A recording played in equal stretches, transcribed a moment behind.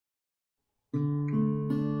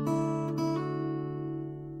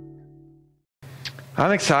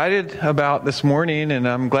I'm excited about this morning, and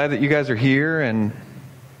I'm glad that you guys are here. And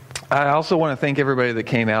I also want to thank everybody that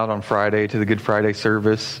came out on Friday to the Good Friday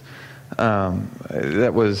service.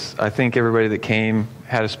 I think everybody that came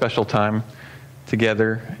had a special time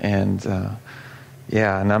together. And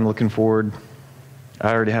and I'm looking forward.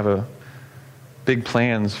 I already have big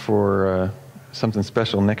plans for something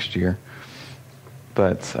special next year.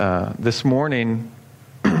 But this morning,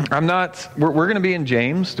 we're going to be in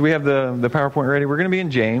James. Do we have the PowerPoint ready? We're going to be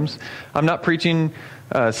in James. I'm not preaching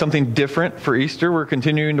something different for Easter. We're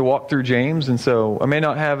continuing to walk through James. And so I may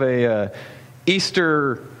not have a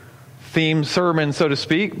Easter-themed sermon, so to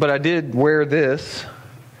speak, but I did wear this.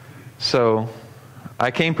 So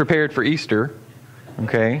I came prepared for Easter,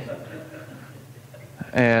 okay?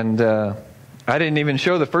 And I didn't even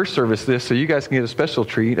show the first service this, so you guys can get a special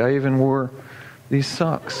treat. I even wore these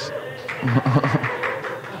socks.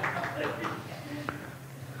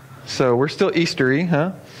 So we're still Eastery,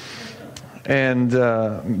 huh? And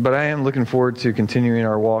but I am looking forward to continuing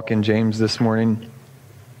our walk in James this morning.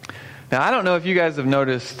 Now, I don't know if you guys have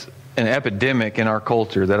noticed an epidemic in our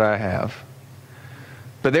culture that I have,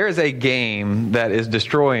 but there is a game that is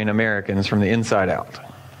destroying Americans from the inside out.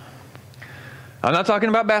 I'm not talking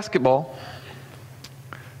about basketball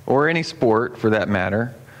or any sport for that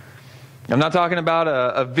matter. I'm not talking about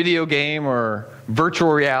a video game or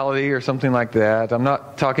virtual reality or something like that. I'm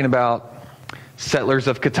not talking about Settlers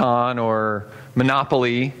of Catan or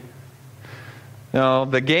Monopoly. No,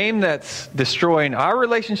 the game that's destroying our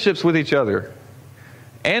relationships with each other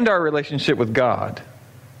and our relationship with God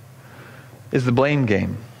is the blame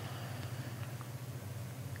game.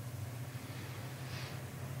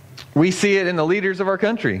 We see it in the leaders of our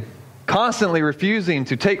country, constantly refusing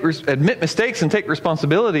to admit mistakes and take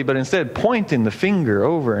responsibility, but instead pointing the finger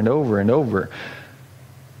over and over and over.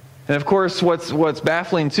 And of course, what's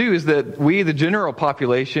baffling too is that we, the general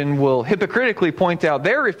population, will hypocritically point out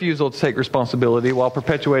their refusal to take responsibility while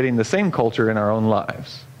perpetuating the same culture in our own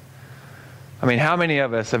lives. I mean, how many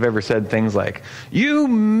of us have ever said things like, "You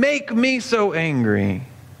make me so angry,"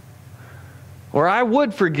 or "I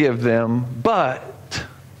would forgive them, but..."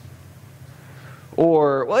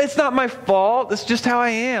 Or, "Well, it's not my fault. It's just how I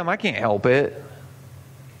am. I can't help it."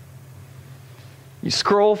 You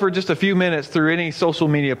scroll for just a few minutes through any social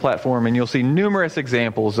media platform and you'll see numerous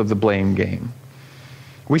examples of the blame game.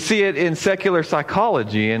 We see it in secular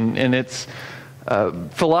psychology and its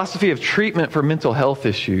philosophy of treatment for mental health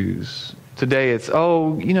issues. Today it's,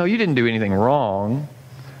 you didn't do anything wrong.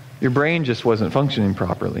 Your brain just wasn't functioning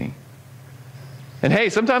properly. And hey,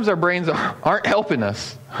 sometimes our brains aren't helping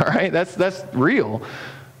us, all right? That's real.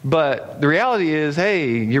 But the reality is,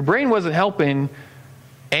 hey, your brain wasn't helping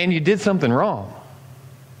and you did something wrong.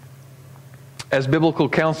 As biblical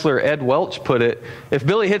counselor Ed Welch put it, if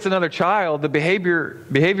Billy hits another child, the behavior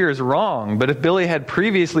is wrong. But if Billy had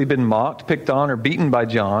previously been mocked, picked on, or beaten by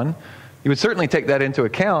John, you would certainly take that into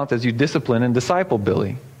account as you discipline and disciple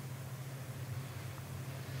Billy.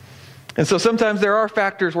 And so sometimes there are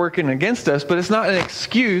factors working against us, but it's not an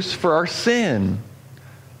excuse for our sin.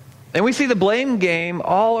 And we see the blame game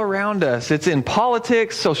all around us. It's in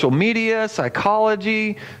politics, social media,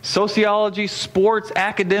 psychology, sociology, sports,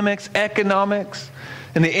 academics, economics,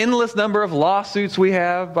 and the endless number of lawsuits we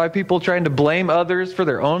have by people trying to blame others for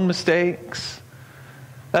their own mistakes.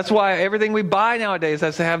 That's why everything we buy nowadays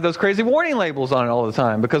has to have those crazy warning labels on it all the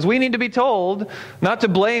time, because we need to be told not to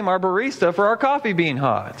blame our barista for our coffee being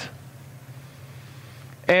hot.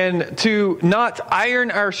 And to not iron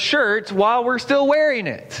our shirt while we're still wearing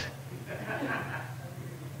it.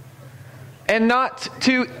 And not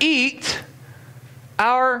to eat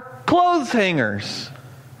our clothes hangers.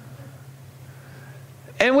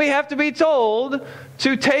 And we have to be told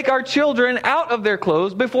to take our children out of their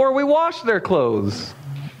clothes before we wash their clothes.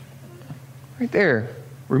 Right there.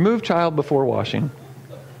 Remove child before washing.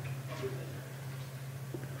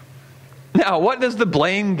 Now, what does the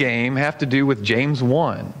blame game have to do with James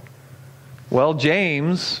 1? Well,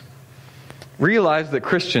 James realized that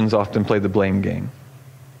Christians often play the blame game.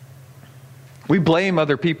 We blame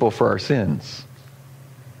other people for our sins.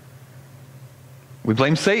 We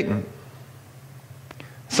blame Satan.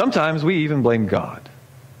 Sometimes we even blame God.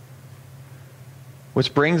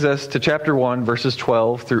 Which brings us to chapter 1, verses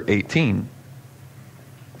 12 through 18.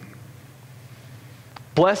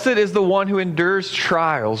 Blessed is the one who endures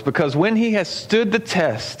trials, because when he has stood the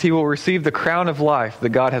test, he will receive the crown of life that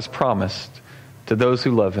God has promised to those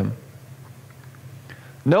who love him.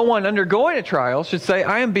 No one undergoing a trial should say,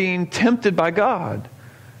 "I am being tempted by God,"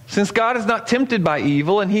 since God is not tempted by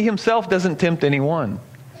evil, and he himself doesn't tempt anyone.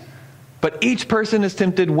 But each person is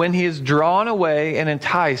tempted when he is drawn away and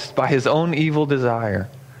enticed by his own evil desire.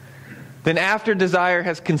 Then after desire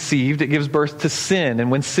has conceived, it gives birth to sin.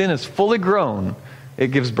 And when sin is fully grown,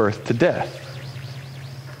 it gives birth to death.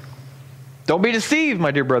 Don't be deceived,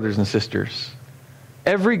 my dear brothers and sisters.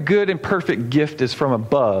 Every good and perfect gift is from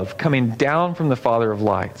above, coming down from the Father of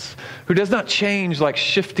lights, who does not change like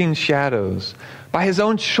shifting shadows. By his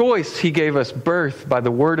own choice, he gave us birth by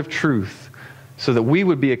the word of truth, so that we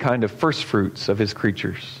would be a kind of first fruits of his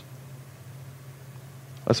creatures.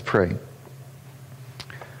 Let's pray.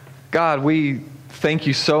 God, we thank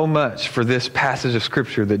you so much for this passage of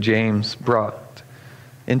Scripture that James brought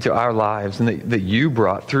into our lives, and that you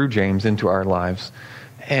brought through James into our lives.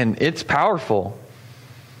 And it's powerful.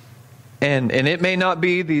 And it may not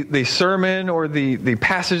be the sermon or the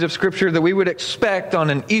passage of Scripture that we would expect on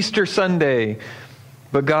an Easter Sunday.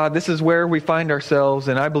 But God, this is where we find ourselves,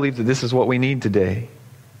 and I believe that this is what we need today.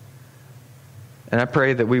 And I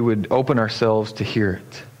pray that we would open ourselves to hear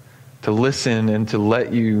it, to listen, and to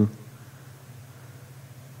let you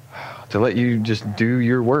just do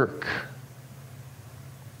your work.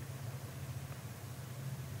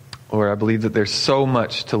 Lord, I believe that there's so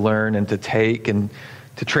much to learn and to take and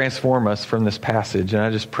to transform us from this passage. And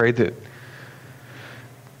I just pray that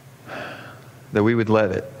we would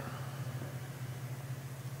let it.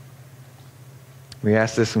 We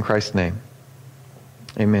ask this in Christ's name.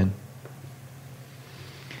 Amen.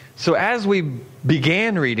 So as we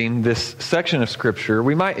began reading this section of Scripture,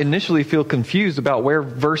 we might initially feel confused about where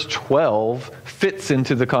verse 12 fits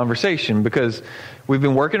into the conversation, because we've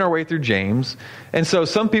been working our way through James. And so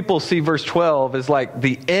some people see verse 12 as like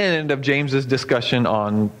the end of James's discussion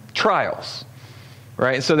on trials,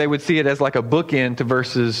 right? So they would see it as like a bookend to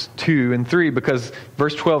verses 2 and 3, because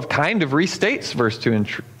verse 12 kind of restates verse 2 and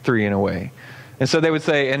 3 in a way. And so they would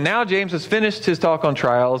say, and now James has finished his talk on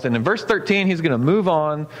trials, and in verse 13 he's going to move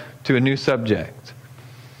on to a new subject.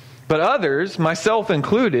 But others, myself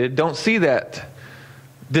included, don't see that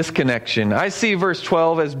disconnection. I see verse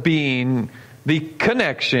 12 as being the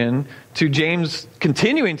connection to James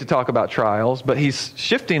continuing to talk about trials, but he's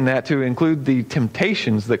shifting that to include the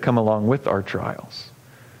temptations that come along with our trials.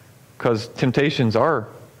 Because temptations are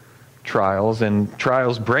trials, and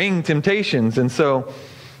trials bring temptations. And so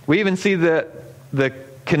we even see the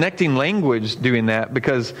connecting language doing that,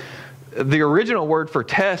 because the original word for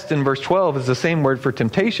test in verse 12 is the same word for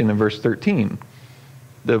temptation in verse 13.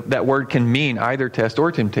 That word can mean either test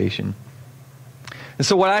or temptation. And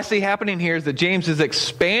so what I see happening here is that James is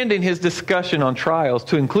expanding his discussion on trials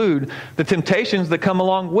to include the temptations that come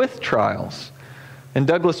along with trials. And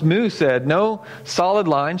Douglas Moo said, no solid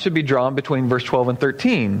line should be drawn between verse 12 and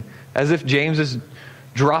 13, as if James is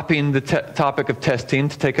dropping the topic of testing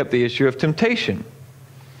to take up the issue of temptation.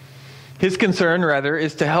 His concern, rather,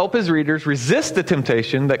 is to help his readers resist the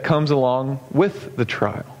temptation that comes along with the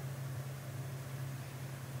trial.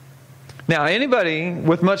 Now, anybody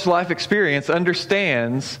with much life experience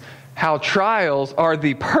understands how trials are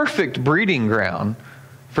the perfect breeding ground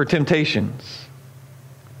for temptations.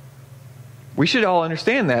 We should all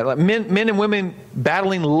understand that. Like men and women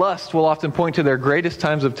battling lust will often point to their greatest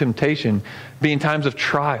times of temptation being times of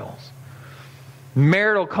trials.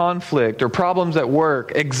 Marital conflict or problems at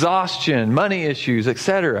work, exhaustion, money issues,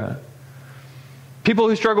 etc. People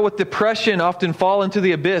who struggle with depression often fall into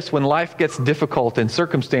the abyss when life gets difficult and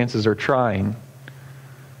circumstances are trying.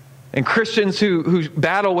 And Christians who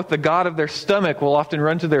battle with the god of their stomach will often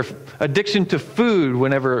run to their addiction to food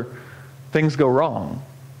whenever things go wrong.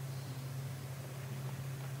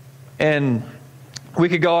 And we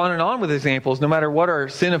could go on and on with examples, no matter what our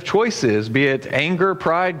sin of choice is, be it anger,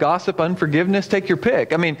 pride, gossip, unforgiveness, take your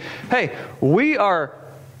pick. I mean, hey, we're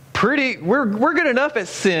good enough at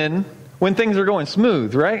sin when things are going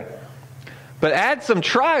smooth, right? But add some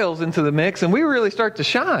trials into the mix and we really start to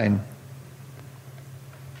shine.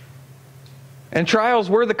 And trials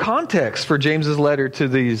were the context for James's letter to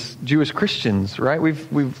these Jewish Christians, right?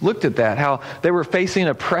 We've looked at that, how they were facing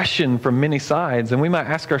oppression from many sides. And we might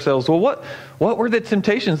ask ourselves, well, what were the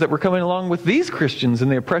temptations that were coming along with these Christians and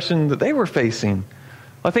the oppression that they were facing?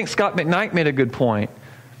 I think Scott McKnight made a good point.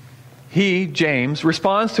 He, James,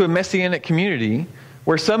 responds to a messianic community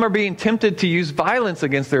where some are being tempted to use violence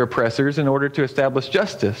against their oppressors in order to establish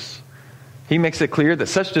justice. He makes it clear that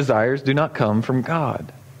such desires do not come from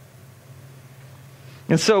God.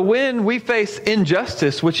 And so when we face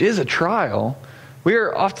injustice, which is a trial, we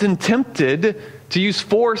are often tempted to use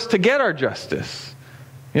force to get our justice.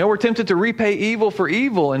 You know, we're tempted to repay evil for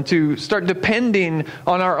evil and to start depending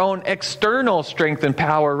on our own external strength and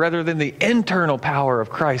power rather than the internal power of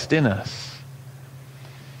Christ in us.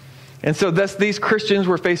 And so thus these Christians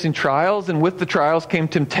were facing trials, and with the trials came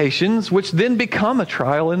temptations, which then become a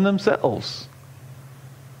trial in themselves.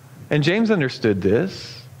 And James understood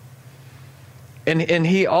this. And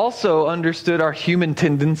he also understood our human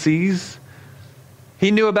tendencies. He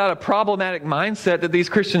knew about a problematic mindset that these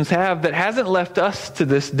Christians have that hasn't left us to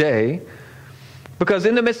this day. Because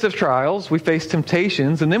in the midst of trials, we face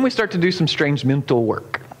temptations, and then we start to do some strange mental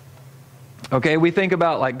work. Okay, we think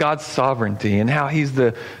about like God's sovereignty and how He's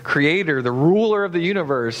the creator, the ruler of the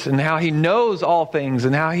universe, and how He knows all things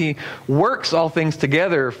and how He works all things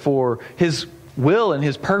together for His will and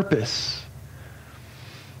His purpose.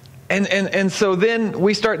 And so then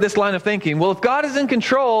we start this line of thinking, well, if God is in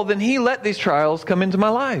control, then He let these trials come into my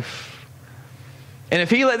life. And if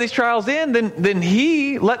He let these trials in, then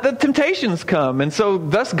He let the temptations come. And so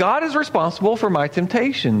thus God is responsible for my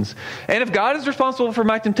temptations. And if God is responsible for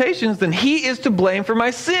my temptations, then He is to blame for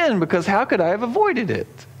my sin, because how could I have avoided it?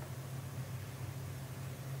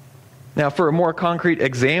 Now, for a more concrete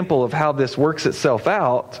example of how this works itself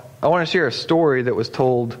out, I want to share a story that was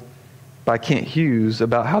told by Kent Hughes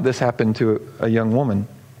about how this happened to a young woman.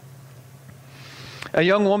 A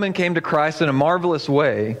young woman came to Christ in a marvelous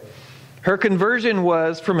way. Her conversion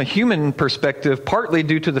was, from a human perspective, partly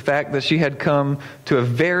due to the fact that she had come to a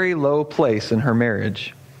very low place in her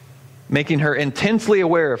marriage, making her intensely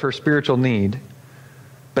aware of her spiritual need.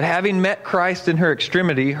 But having met Christ in her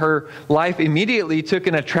extremity, her life immediately took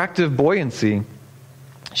an attractive buoyancy.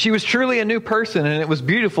 She was truly a new person, and it was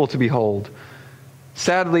beautiful to behold.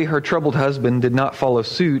 Sadly, her troubled husband did not follow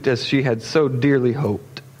suit as she had so dearly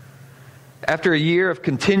hoped. After a year of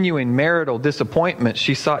continuing marital disappointment,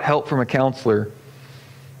 she sought help from a counselor.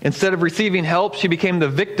 Instead of receiving help, she became the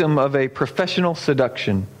victim of a professional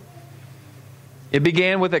seduction. It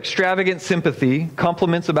began with extravagant sympathy,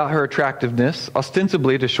 compliments about her attractiveness,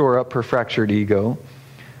 ostensibly to shore up her fractured ego,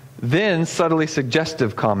 then subtly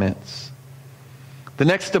suggestive comments. The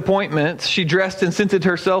next appointment, she dressed and scented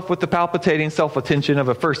herself with the palpitating self-attention of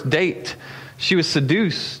a first date. She was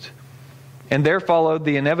seduced, and there followed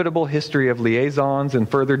the inevitable history of liaisons and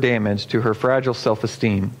further damage to her fragile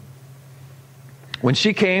self-esteem. When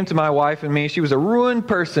she came to my wife and me, she was a ruined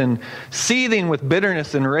person, seething with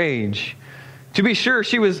bitterness and rage. To be sure,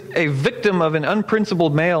 she was a victim of an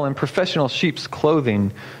unprincipled male in professional sheep's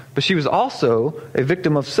clothing, but she was also a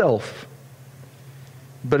victim of self.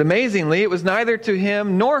 But amazingly, it was neither to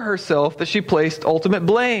him nor herself that she placed ultimate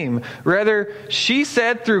blame. Rather, she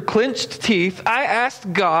said through clenched teeth, I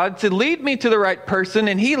asked God to lead me to the right person,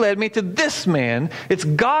 and He led me to this man. It's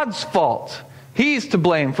God's fault. He's to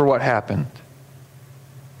blame for what happened.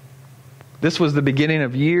 This was the beginning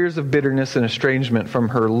of years of bitterness and estrangement from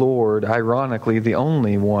her Lord, ironically the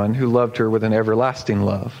only one who loved her with an everlasting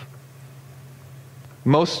love.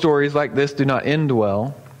 Most stories like this do not end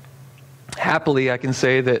well. Happily, I can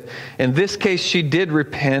say that in this case she did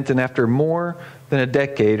repent, and after more than a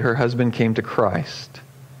decade, her husband came to Christ.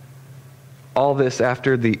 All this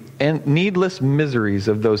after the needless miseries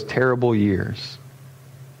of those terrible years.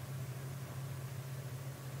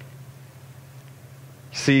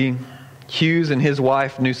 See, Hughes and his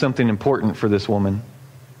wife knew something important for this woman.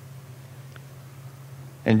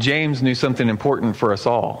 And James knew something important for us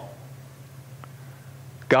all.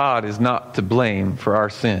 God is not to blame for our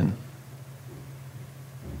sin.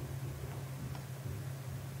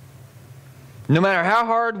 No matter how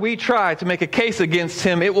hard we try to make a case against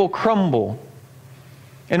Him, it will crumble.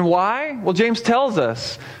 And why? Well, James tells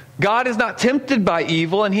us, God is not tempted by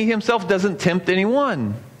evil, and He Himself doesn't tempt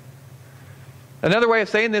anyone. Another way of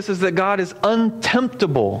saying this is that God is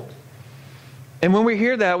untemptable. And when we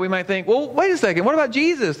hear that, we might think, well, wait a second, what about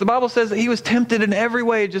Jesus? The Bible says that He was tempted in every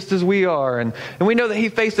way just as we are. And we know that He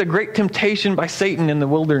faced a great temptation by Satan in the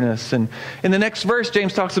wilderness. And in the next verse,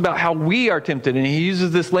 James talks about how we are tempted. And he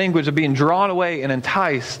uses this language of being drawn away and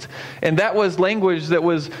enticed. And that was language that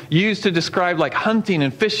was used to describe like hunting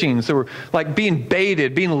and fishing. So we're like being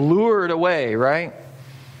baited, being lured away, right?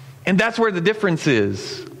 And that's where the difference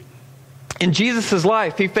is. In Jesus'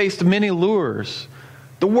 life, He faced many lures.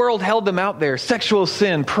 The world held them out there. Sexual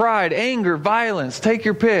sin, pride, anger, violence, take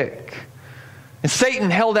your pick. And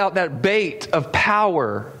Satan held out that bait of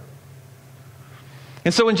power.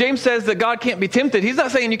 And so when James says that God can't be tempted, he's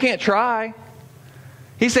not saying you can't try.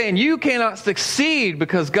 He's saying you cannot succeed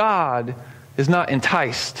because God is not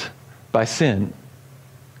enticed by sin.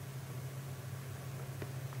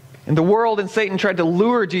 And the world and Satan tried to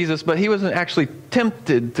lure Jesus, but He wasn't actually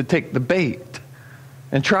tempted to take the bait.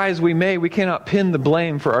 And try as we may, we cannot pin the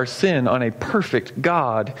blame for our sin on a perfect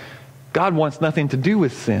God. God wants nothing to do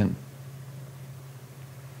with sin.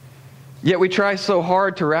 Yet we try so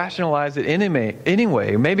hard to rationalize it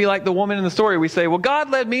anyway. Maybe like the woman in the story, we say, well,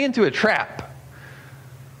 God led me into a trap.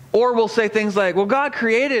 Or we'll say things like, well, God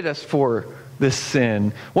created us for this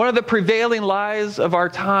sin. One of the prevailing lies of our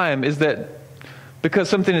time is that because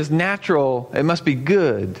something is natural, it must be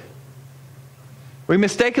good. We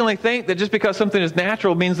mistakenly think that just because something is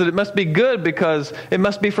natural means that it must be good because it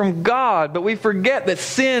must be from God. But we forget that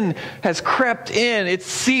sin has crept in. It's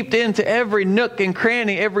seeped into every nook and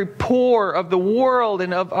cranny, every pore of the world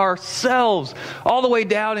and of ourselves, all the way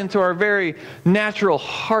down into our very natural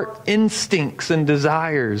heart instincts and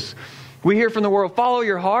desires. We hear from the world, follow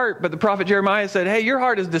your heart. But the prophet Jeremiah said, hey, your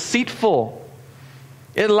heart is deceitful.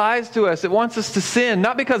 It lies to us. It wants us to sin.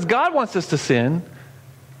 Not because God wants us to sin,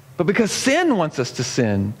 but because sin wants us to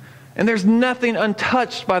sin. And there's nothing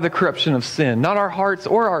untouched by the corruption of sin, not our hearts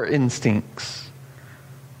or our instincts.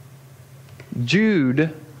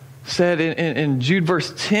 Jude said in Jude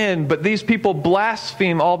verse 10, but these people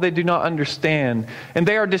blaspheme all they do not understand, and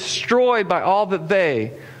they are destroyed by all that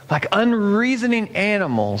they, like unreasoning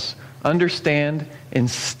animals, understand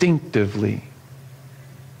instinctively.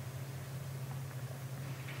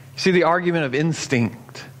 See, the argument of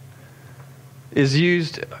instinct is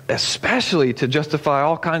used especially to justify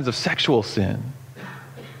all kinds of sexual sin.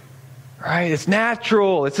 Right? It's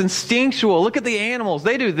natural. It's instinctual. Look at the animals.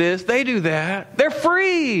 They do this. They do that. They're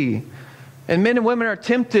free. And men and women are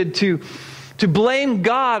tempted to blame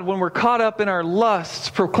God when we're caught up in our lusts,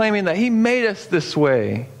 proclaiming that He made us this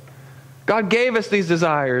way. God gave us these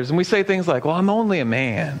desires. And we say things like, well, I'm only a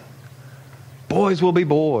man. Boys will be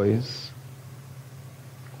boys.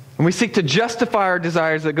 And we seek to justify our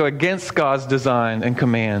desires that go against God's design and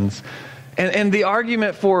commands. And the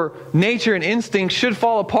argument for nature and instinct should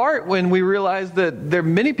fall apart when we realize that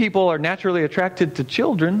many people are naturally attracted to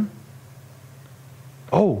children.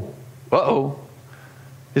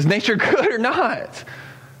 Is nature good or not?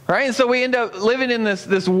 Right? And so we end up living in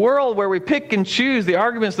this world where we pick and choose the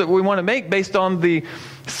arguments that we want to make based on the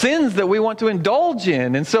sins that we want to indulge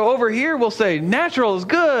in. And so over here we'll say natural is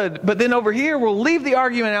good, but then over here we'll leave the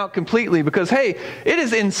argument out completely because, hey, it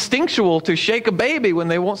is instinctual to shake a baby when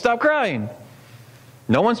they won't stop crying.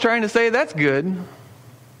 No one's trying to say that's good.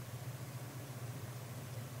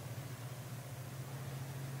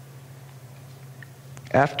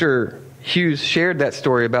 After Hughes shared that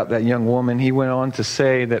story about that young woman, he went on to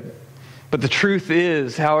say that, but the truth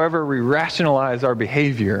is, however we rationalize our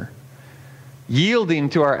behavior, yielding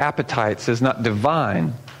to our appetites is not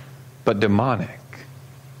divine, but demonic.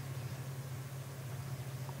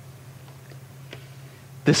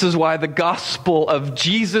 This is why the gospel of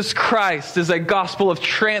Jesus Christ is a gospel of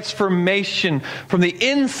transformation from the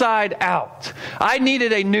inside out. I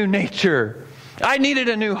needed a new nature. I needed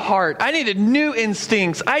a new heart. I needed new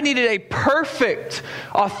instincts. I needed a perfect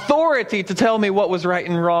authority to tell me what was right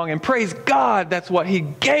and wrong. And praise God, that's what He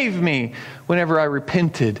gave me whenever I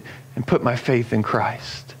repented and put my faith in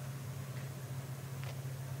Christ.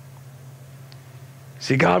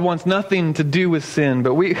 See, God wants nothing to do with sin,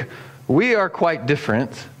 but we are quite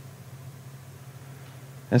different.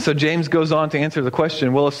 And so James goes on to answer the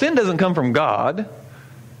question, well, if sin doesn't come from God,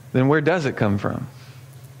 then where does it come from?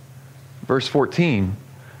 Verse 14,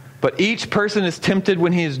 but each person is tempted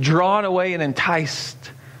when he is drawn away and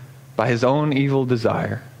enticed by his own evil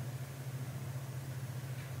desire.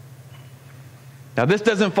 Now, this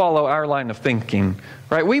doesn't follow our line of thinking,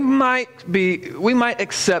 right? We might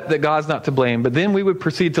accept that God's not to blame, but then we would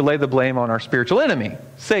proceed to lay the blame on our spiritual enemy,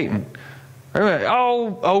 Satan. Right?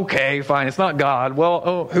 Oh, okay, fine, it's not God.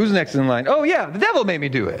 Well, who's next in line? Oh, yeah, the devil made me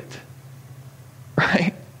do it.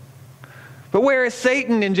 Right? But where is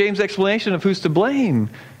Satan in James' explanation of who's to blame?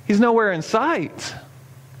 He's nowhere in sight.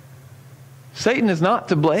 Satan is not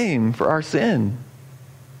to blame for our sin.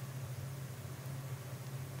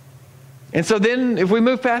 And so then, if we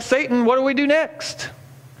move past Satan, what do we do next?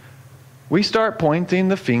 We start pointing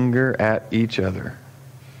the finger at each other.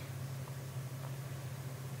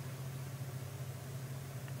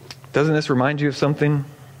 Doesn't this remind you of something?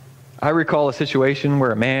 I recall a situation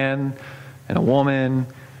where a man and a woman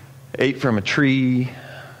ate from a tree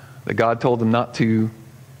that God told them not to. You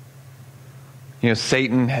know,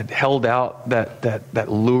 Satan had held out that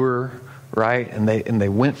lure, right? And they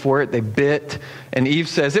went for it. They bit. And Eve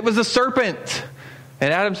says, it was the serpent.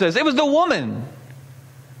 And Adam says, it was the woman.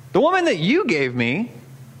 The woman that you gave me,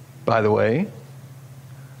 by the way.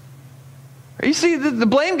 You see, the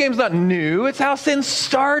blame game's not new. It's how sin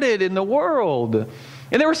started in the world.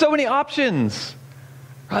 And there were so many options.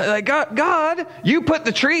 Like, God, you put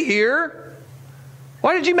the tree here.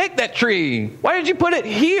 Why did you make that tree? Why did you put it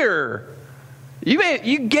here?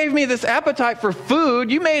 You gave me this appetite for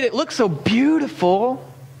food. You made it look so beautiful.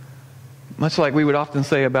 Much like we would often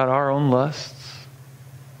say about our own lusts.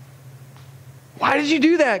 Why did you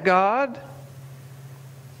do that, God?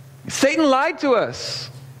 Satan lied to us.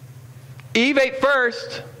 Eve ate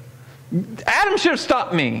first. Adam should have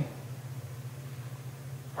stopped me.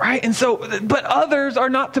 Right? And so, but others are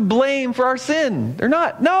not to blame for our sin. They're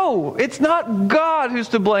not. No, it's not God who's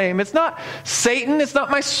to blame. It's not Satan. It's not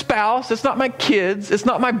my spouse. It's not my kids. It's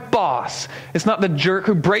not my boss. It's not the jerk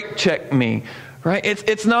who brake checked me. Right?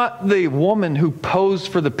 It's not the woman who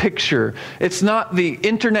posed for the picture. It's not the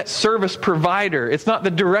internet service provider. It's not the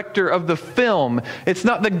director of the film. It's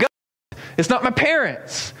not the government. It's not my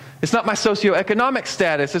parents. It's not my socioeconomic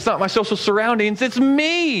status. It's not my social surroundings. It's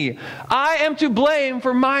me. I am to blame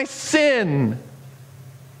for my sin.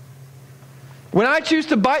 When I choose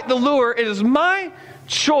to bite the lure, it is my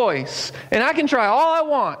choice. And I can try all I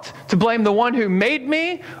want to blame the one who made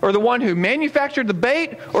me, or the one who manufactured the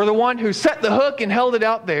bait, or the one who set the hook and held it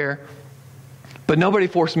out there. But nobody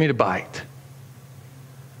forced me to bite.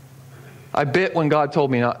 I bit when God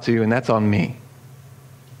told me not to, and that's on me.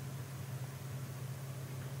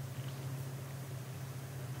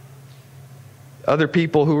 Other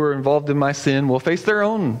people who are involved in my sin will face their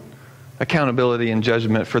own accountability and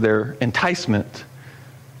judgment for their enticement.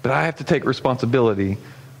 But I have to take responsibility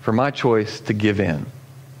for my choice to give in.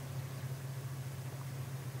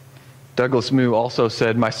 Douglas Moo also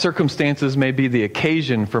said, "My circumstances may be the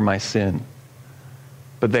occasion for my sin,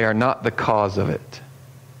 but they are not the cause of it."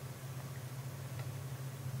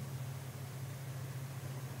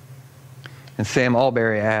 And Sam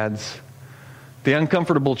Alberry adds, "The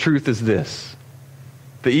uncomfortable truth is this.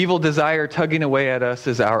 The evil desire tugging away at us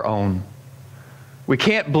is our own. We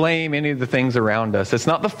can't blame any of the things around us. It's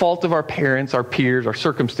not the fault of our parents, our peers, our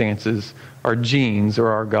circumstances, our genes, or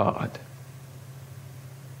our God.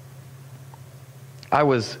 I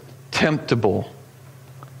was temptable,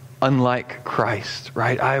 unlike Christ,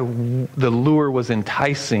 right? The lure was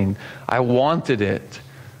enticing. I wanted it.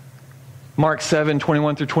 Mark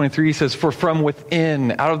 7:21-23 says, "For from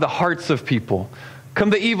within, out of the hearts of people, come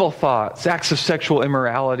the evil thoughts, acts of sexual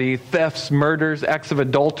immorality, thefts, murders, acts of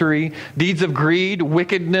adultery, deeds of greed,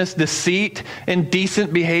 wickedness, deceit,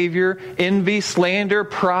 indecent behavior, envy, slander,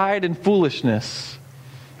 pride, and foolishness.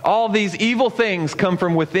 All these evil things come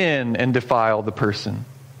from within and defile the person."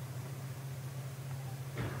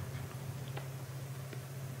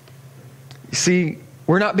 You see,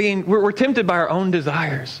 we're tempted by our own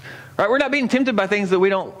desires. Right? We're not being tempted by things that we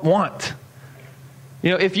don't want. You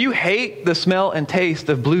know, if you hate the smell and taste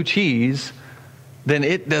of blue cheese, then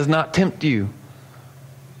it does not tempt you.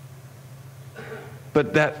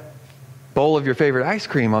 But that bowl of your favorite ice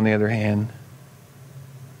cream, on the other hand,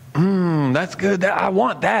 that's good. I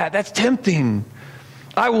want that. That's tempting.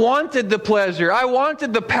 I wanted the pleasure. I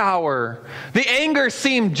wanted the power. The anger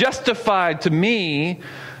seemed justified to me.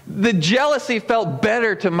 The jealousy felt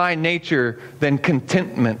better to my nature than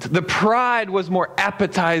contentment. The pride was more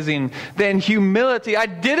appetizing than humility. I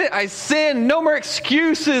did it. I sinned. No more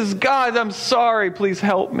excuses. God, I'm sorry. Please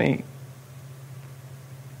help me.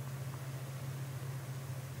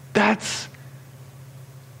 That's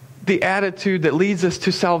the attitude that leads us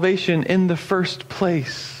to salvation in the first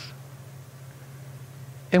place.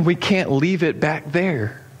 And we can't leave it back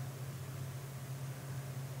there.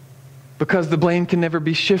 Because the blame can never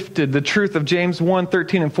be shifted. The truth of James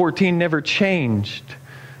 1:13 and 14 never changed.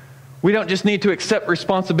 We don't just need to accept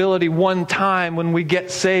responsibility one time when we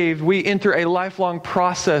get saved. We enter a lifelong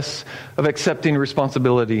process of accepting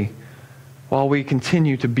responsibility while we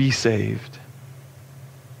continue to be saved.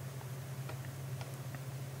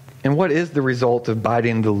 And what is the result of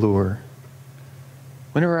biting the lure?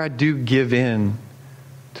 Whenever I do give in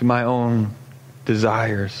to my own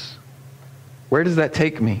desires, where does that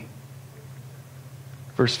take me?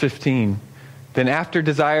 Verse 15, "Then after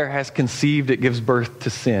desire has conceived, it gives birth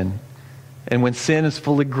to sin. And when sin is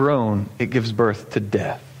fully grown, it gives birth to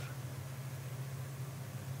death."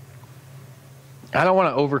 I don't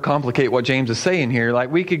want to overcomplicate what James is saying here.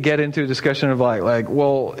 Like, we could get into a discussion of like,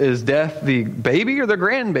 well, is death the baby or the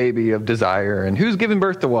grandbaby of desire? And who's giving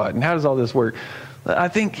birth to what? And how does all this work? I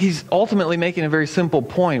think he's ultimately making a very simple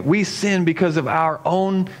point. We sin because of our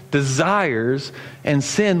own desires, and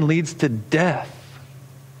sin leads to death.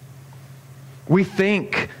 We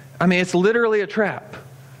think, it's literally a trap.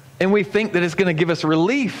 And we think that it's going to give us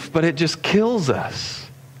relief, but it just kills us.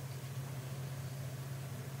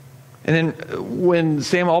 And then when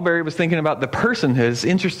Sam Alberry was thinking about the personhood, it's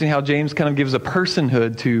interesting how James kind of gives a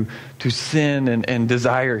personhood to sin and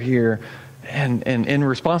desire here. And in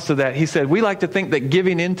response to that, he said, we like to think that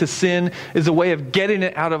giving in to sin is a way of getting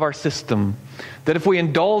it out of our system. That if we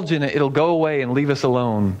indulge in it, it'll go away and leave us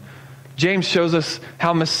alone. James shows us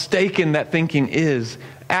how mistaken that thinking is.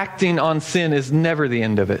 Acting on sin is never the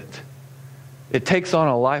end of it. It takes on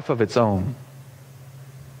a life of its own.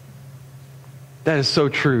 That is so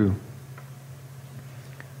true.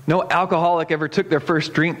 No alcoholic ever took their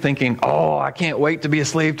first drink thinking, oh, I can't wait to be a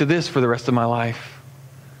slave to this for the rest of my life.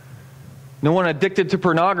 No one addicted to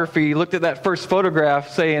pornography looked at that first photograph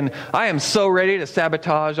saying, I am so ready to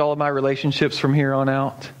sabotage all of my relationships from here on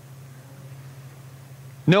out.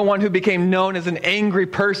 No one who became known as an angry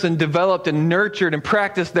person developed and nurtured and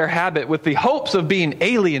practiced their habit with the hopes of being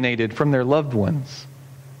alienated from their loved ones.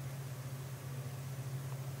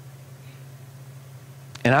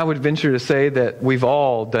 And I would venture to say that we've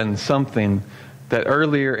all done something that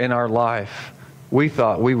earlier in our life we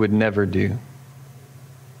thought we would never do.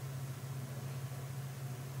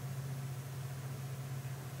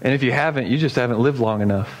 And if you haven't, you just haven't lived long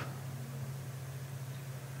enough.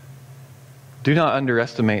 Do not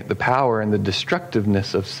underestimate the power and the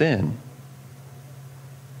destructiveness of sin.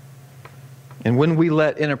 And when we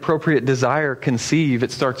let inappropriate desire conceive,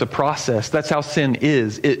 it starts a process. That's how sin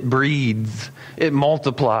is. It breeds. It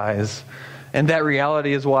multiplies. And that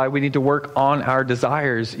reality is why we need to work on our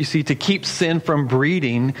desires. You see, to keep sin from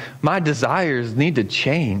breeding, my desires need to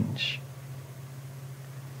change.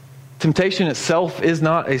 Temptation itself is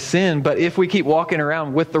not a sin, but if we keep walking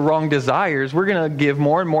around with the wrong desires, we're going to give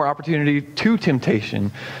more and more opportunity to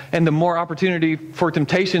temptation. And the more opportunity for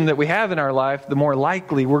temptation that we have in our life, the more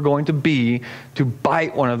likely we're going to be to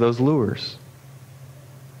bite one of those lures.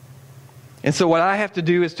 And so what I have to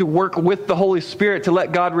do is to work with the Holy Spirit to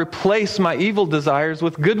let God replace my evil desires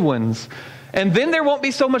with good ones. And then there won't be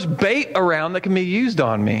so much bait around that can be used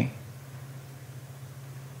on me.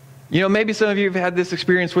 You know, maybe some of you have had this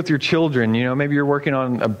experience with your children. You know, maybe you're working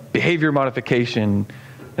on a behavior modification.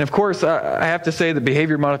 And of course, I have to say that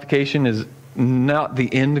behavior modification is not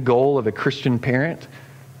the end goal of a Christian parent.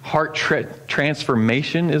 Heart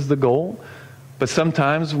transformation is the goal. But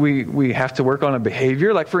sometimes we have to work on a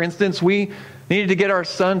behavior. Like, for instance, we needed to get our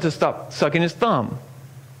son to stop sucking his thumb.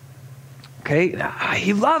 Okay?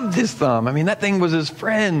 He loved his thumb. I mean, that thing was his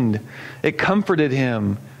friend. It comforted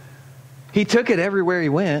him. He took it everywhere he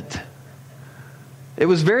went. It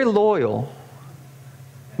was very loyal,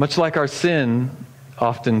 much like our sin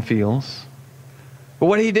often feels. But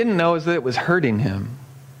what he didn't know is that it was hurting him,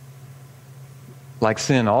 like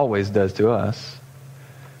sin always does to us.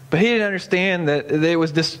 But he didn't understand that it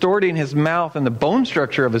was distorting his mouth and the bone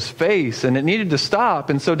structure of his face, and it needed to stop.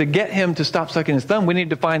 And so to get him to stop sucking his thumb, we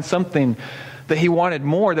needed to find something that he wanted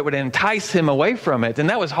more that would entice him away from it. And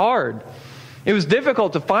that was hard. It was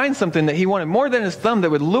difficult to find something that he wanted more than his thumb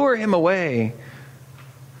that would lure him away.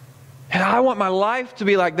 And I want my life to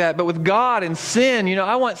be like that, but with God and sin, you know,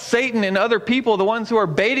 I want Satan and other people, the ones who are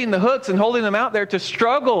baiting the hooks and holding them out there, to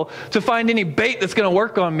struggle to find any bait that's going to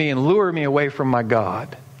work on me and lure me away from my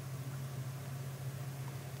God.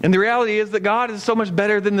 And the reality is that God is so much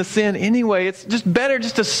better than the sin anyway. It's just better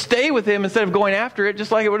just to stay with Him instead of going after it,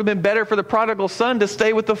 just like it would have been better for the prodigal son to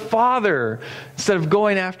stay with the Father instead of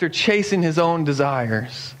going after chasing his own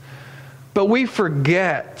desires. But we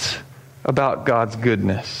forget about God's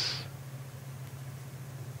goodness,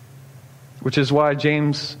 which is why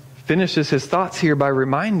James finishes his thoughts here by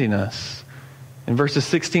reminding us. In verses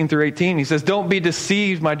 16 through 18, he says, "Don't be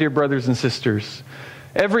deceived, my dear brothers and sisters.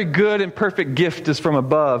 Every good and perfect gift is from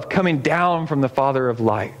above, coming down from the Father of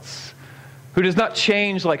lights, who does not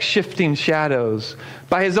change like shifting shadows.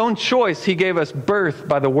 By His own choice, He gave us birth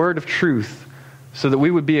by the word of truth, so that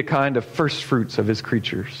we would be a kind of first fruits of His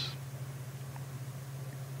creatures."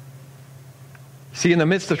 See, in the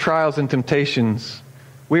midst of trials and temptations,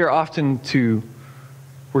 we're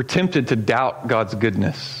tempted to doubt God's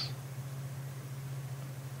goodness.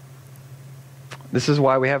 This is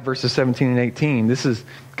why we have verses 17 and 18. This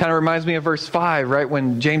kind of reminds me of verse 5, right?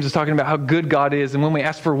 When James is talking about how good God is. And when we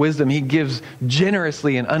ask for wisdom, He gives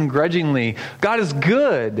generously and ungrudgingly. God is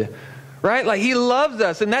good, right? Like, He loves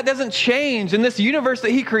us, and that doesn't change. And this universe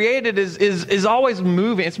that He created is always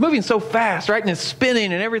moving. It's moving so fast, right? And it's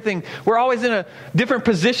spinning and everything. We're always in a different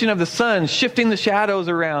position of the sun, shifting the shadows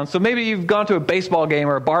around. So maybe you've gone to a baseball game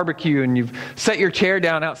or a barbecue, and you've set your chair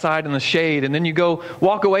down outside in the shade, and then you go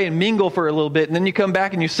walk away and mingle for a little bit, and then you come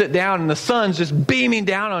back and you sit down, and the sun's just beaming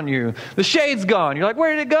down on you. The shade's gone. You're like,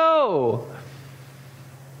 where did it go?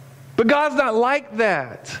 But God's not like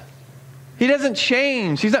that. He doesn't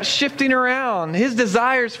change. He's not shifting around. His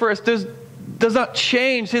desires for us does not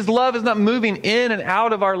change. His love is not moving in and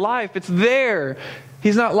out of our life. It's there.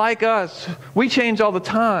 He's not like us. We change all the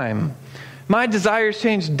time. My desires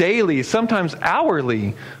change daily, sometimes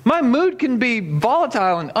hourly. My mood can be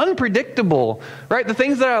volatile and unpredictable, right? The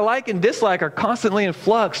things that I like and dislike are constantly in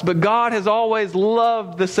flux, but God has always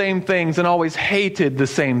loved the same things and always hated the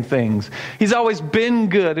same things. He's always been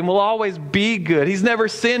good and will always be good. He's never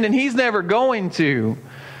sinned and He's never going to.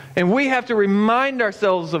 And we have to remind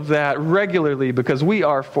ourselves of that regularly because we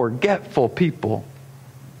are forgetful people.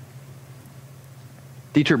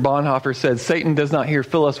 Dietrich Bonhoeffer said, Satan does not here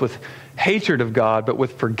fill us with hatred of God, but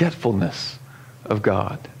with forgetfulness of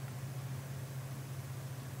God.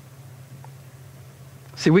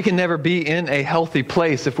 See, we can never be in a healthy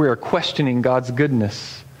place if we are questioning God's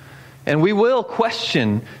goodness. And we will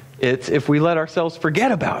question it if we let ourselves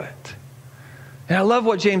forget about it. And I love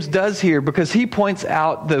what James does here because he points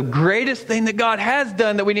out the greatest thing that God has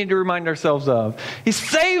done that we need to remind ourselves of. He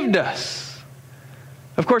saved us.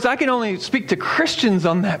 Of course, I can only speak to Christians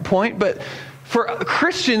on that point, but for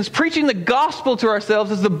Christians, preaching the gospel to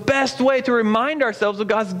ourselves is the best way to remind ourselves of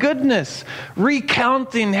God's goodness,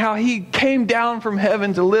 recounting how He came down from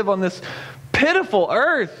heaven to live on this pitiful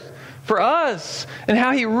earth for us, and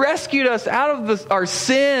how He rescued us out of our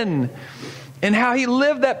sin, and how He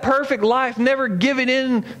lived that perfect life, never giving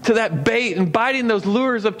in to that bait and biting those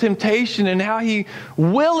lures of temptation, and how He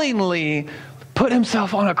willingly put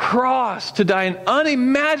Himself on a cross to die an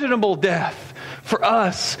unimaginable death for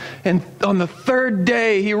us. And on the third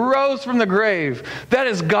day, He rose from the grave. That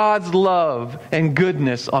is God's love and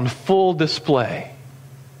goodness on full display.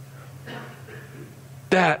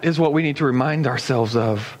 That is what we need to remind ourselves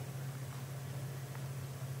of.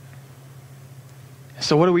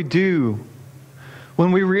 So what do we do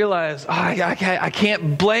when we realize, I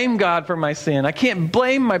can't blame God for my sin. I can't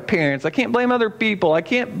blame my parents. I can't blame other people. I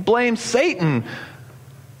can't blame Satan.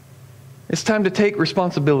 It's time to take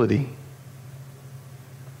responsibility.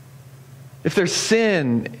 If there's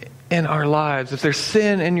sin in our lives, if there's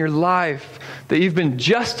sin in your life that you've been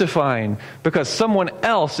justifying because someone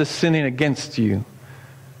else is sinning against you,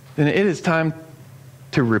 then it is time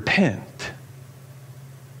to repent.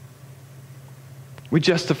 We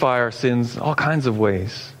justify our sins all kinds of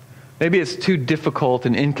ways. Maybe it's too difficult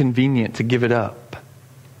and inconvenient to give it up.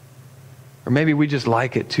 Or maybe we just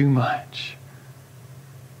like it too much.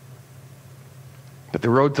 But the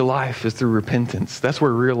road to life is through repentance. That's where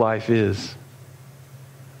real life is.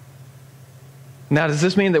 Now, does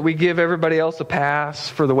this mean that we give everybody else a pass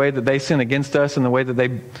for the way that they sin against us and the way that they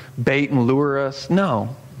bait and lure us?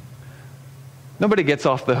 No. Nobody gets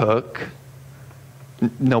off the hook.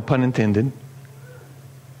 No pun intended.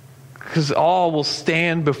 Because all will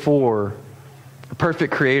stand before the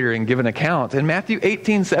perfect Creator and give an account. And Matthew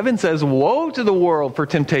 18:7 says, woe to the world for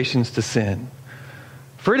temptations to sin.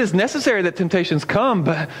 For it is necessary that temptations come,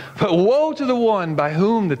 but woe to the one by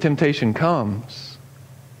whom the temptation comes.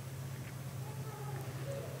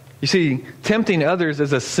 You see, tempting others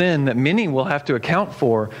is a sin that many will have to account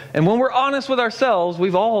for. And when we're honest with ourselves,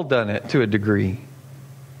 we've all done it to a degree.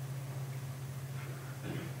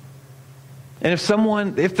 And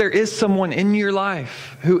if there is someone in your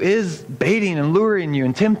life who is baiting and luring you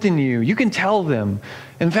and tempting you, you can tell them.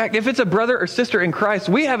 In fact, if it's a brother or sister in Christ,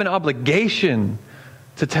 we have an obligation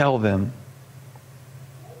to tell them.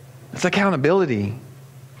 It's accountability.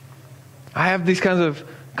 I have these kinds of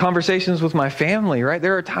conversations with my family, right?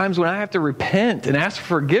 There are times when I have to repent and ask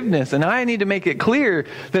for forgiveness, and I need to make it clear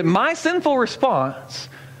that my sinful response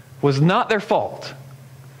was not their fault.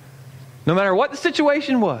 No matter what the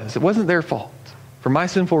situation was, it wasn't their fault for my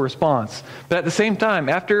sinful response. But at the same time,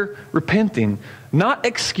 after repenting, not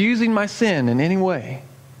excusing my sin in any way,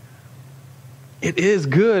 it is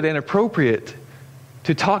good and appropriate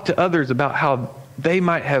to talk to others about how they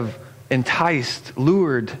might have enticed,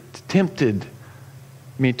 lured, tempted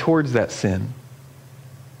me towards that sin.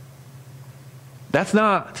 That's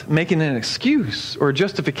not making an excuse or a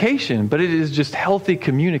justification, but it is just healthy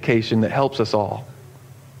communication that helps us all.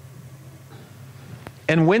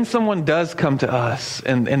 And when someone does come to us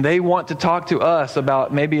and they want to talk to us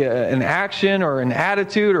about maybe an action or an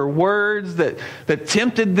attitude or words that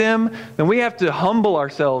tempted them, then we have to humble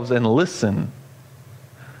ourselves and listen.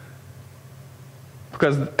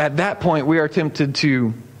 Because at that point we are tempted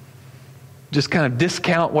to just kind of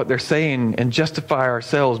discount what they're saying and justify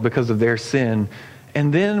ourselves because of their sin.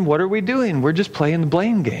 And then what are we doing? We're just playing the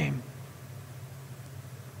blame game.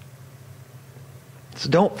 So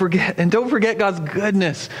don't forget God's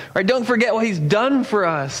goodness, right? Don't forget what He's done for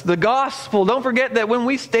us, the gospel. Don't forget that when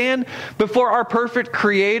we stand before our perfect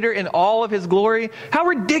Creator in all of His glory, how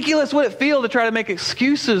ridiculous would it feel to try to make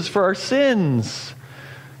excuses for our sins?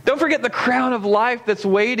 Don't forget the crown of life that's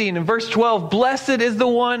waiting. In verse 12, blessed is the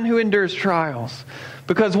one who endures trials,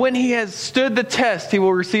 because when he has stood the test, he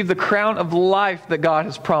will receive the crown of life that God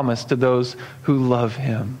has promised to those who love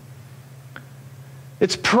him.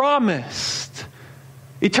 It's promised.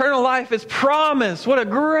 Eternal life is promised. What a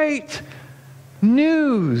great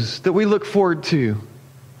news that we look forward to.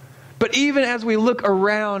 But even as we look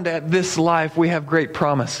around at this life, we have great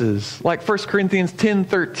promises. Like 1 Corinthians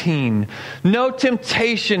 10:13. No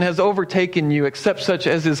temptation has overtaken you except such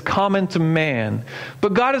as is common to man.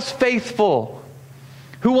 But God is faithful,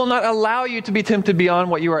 who will not allow you to be tempted beyond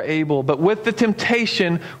what you are able, but with the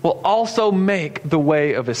temptation will also make the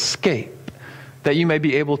way of escape, that you may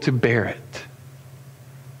be able to bear it.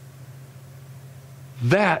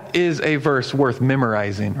 That is a verse worth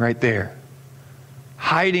memorizing right there.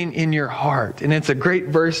 Hiding in your heart. And it's a great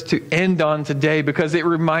verse to end on today because it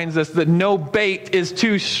reminds us that no bait is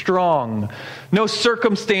too strong. No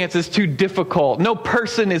circumstance is too difficult. No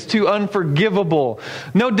person is too unforgivable.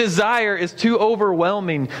 No desire is too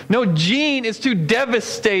overwhelming. No gene is too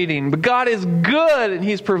devastating. But God is good and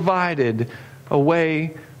He's provided a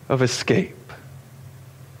way of escape.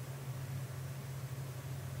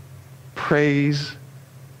 Praise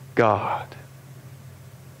God.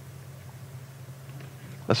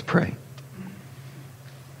 Let's pray.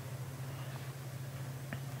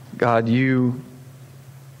 God, you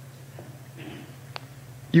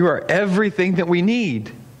are everything that we need.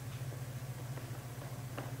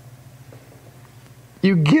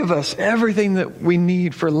 You give us everything that we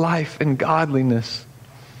need for life and godliness.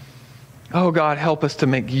 Oh God, help us to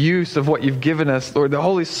make use of what you've given us, Lord, the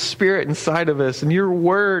Holy Spirit inside of us and your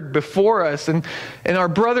word before us and our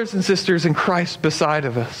brothers and sisters in Christ beside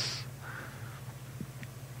of us.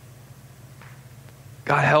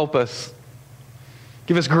 God, help us.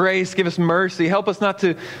 Give us grace, give us mercy. Help us not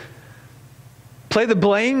to play the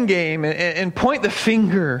blame game and point the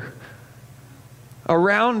finger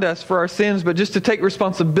around us for our sins, but just to take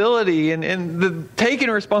responsibility. And the taking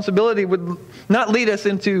responsibility would not lead us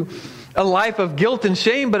into a life of guilt and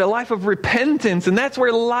shame, but a life of repentance. And that's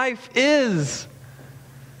where life is.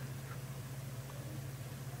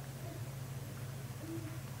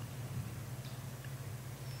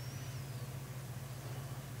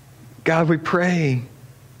 God, we pray.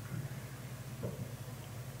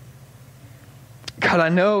 God, I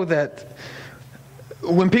know that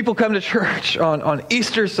when people come to church on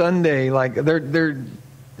Easter Sunday, like they're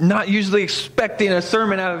not usually expecting a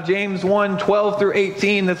sermon out of James 1:12 through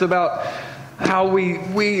 18 that's about how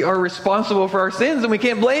we are responsible for our sins and we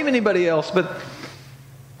can't blame anybody else. But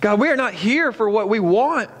God, we are not here for what we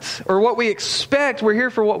want or what we expect. We're here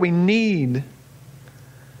for what we need.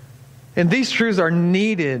 And these truths are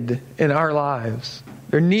needed in our lives.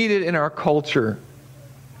 They're needed in our culture.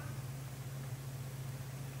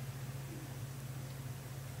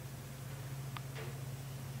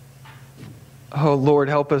 Oh, Lord,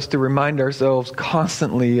 help us to remind ourselves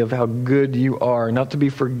constantly of how good you are, not to be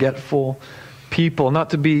forgetful people, not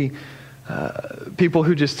to be people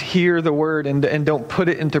who just hear the word and don't put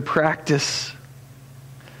it into practice,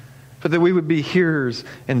 but that we would be hearers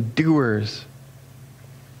and doers.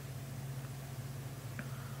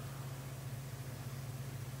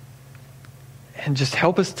 And just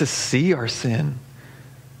help us to see our sin.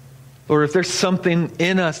 Lord, if there's something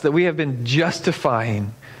in us that we have been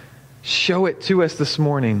justifying, show it to us this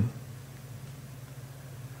morning.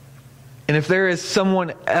 And if there is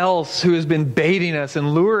someone else who has been baiting us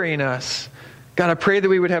and luring us, God, I pray that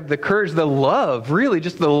we would have the courage, the love, really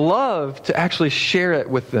just the love to actually share it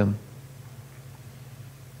with them.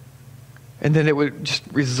 And then it would just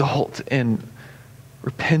result in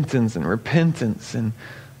repentance and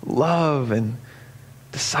love and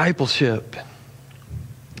discipleship,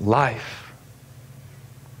 life.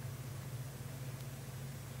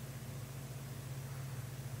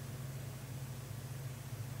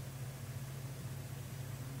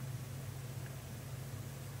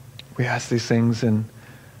 We ask these things in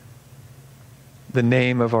the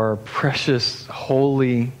name of our precious,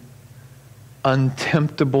 holy,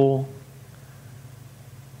 untemptable,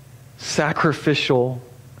 sacrificial,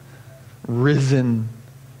 risen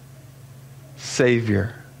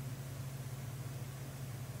Savior,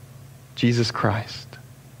 Jesus Christ.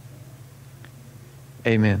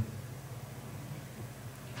 Amen.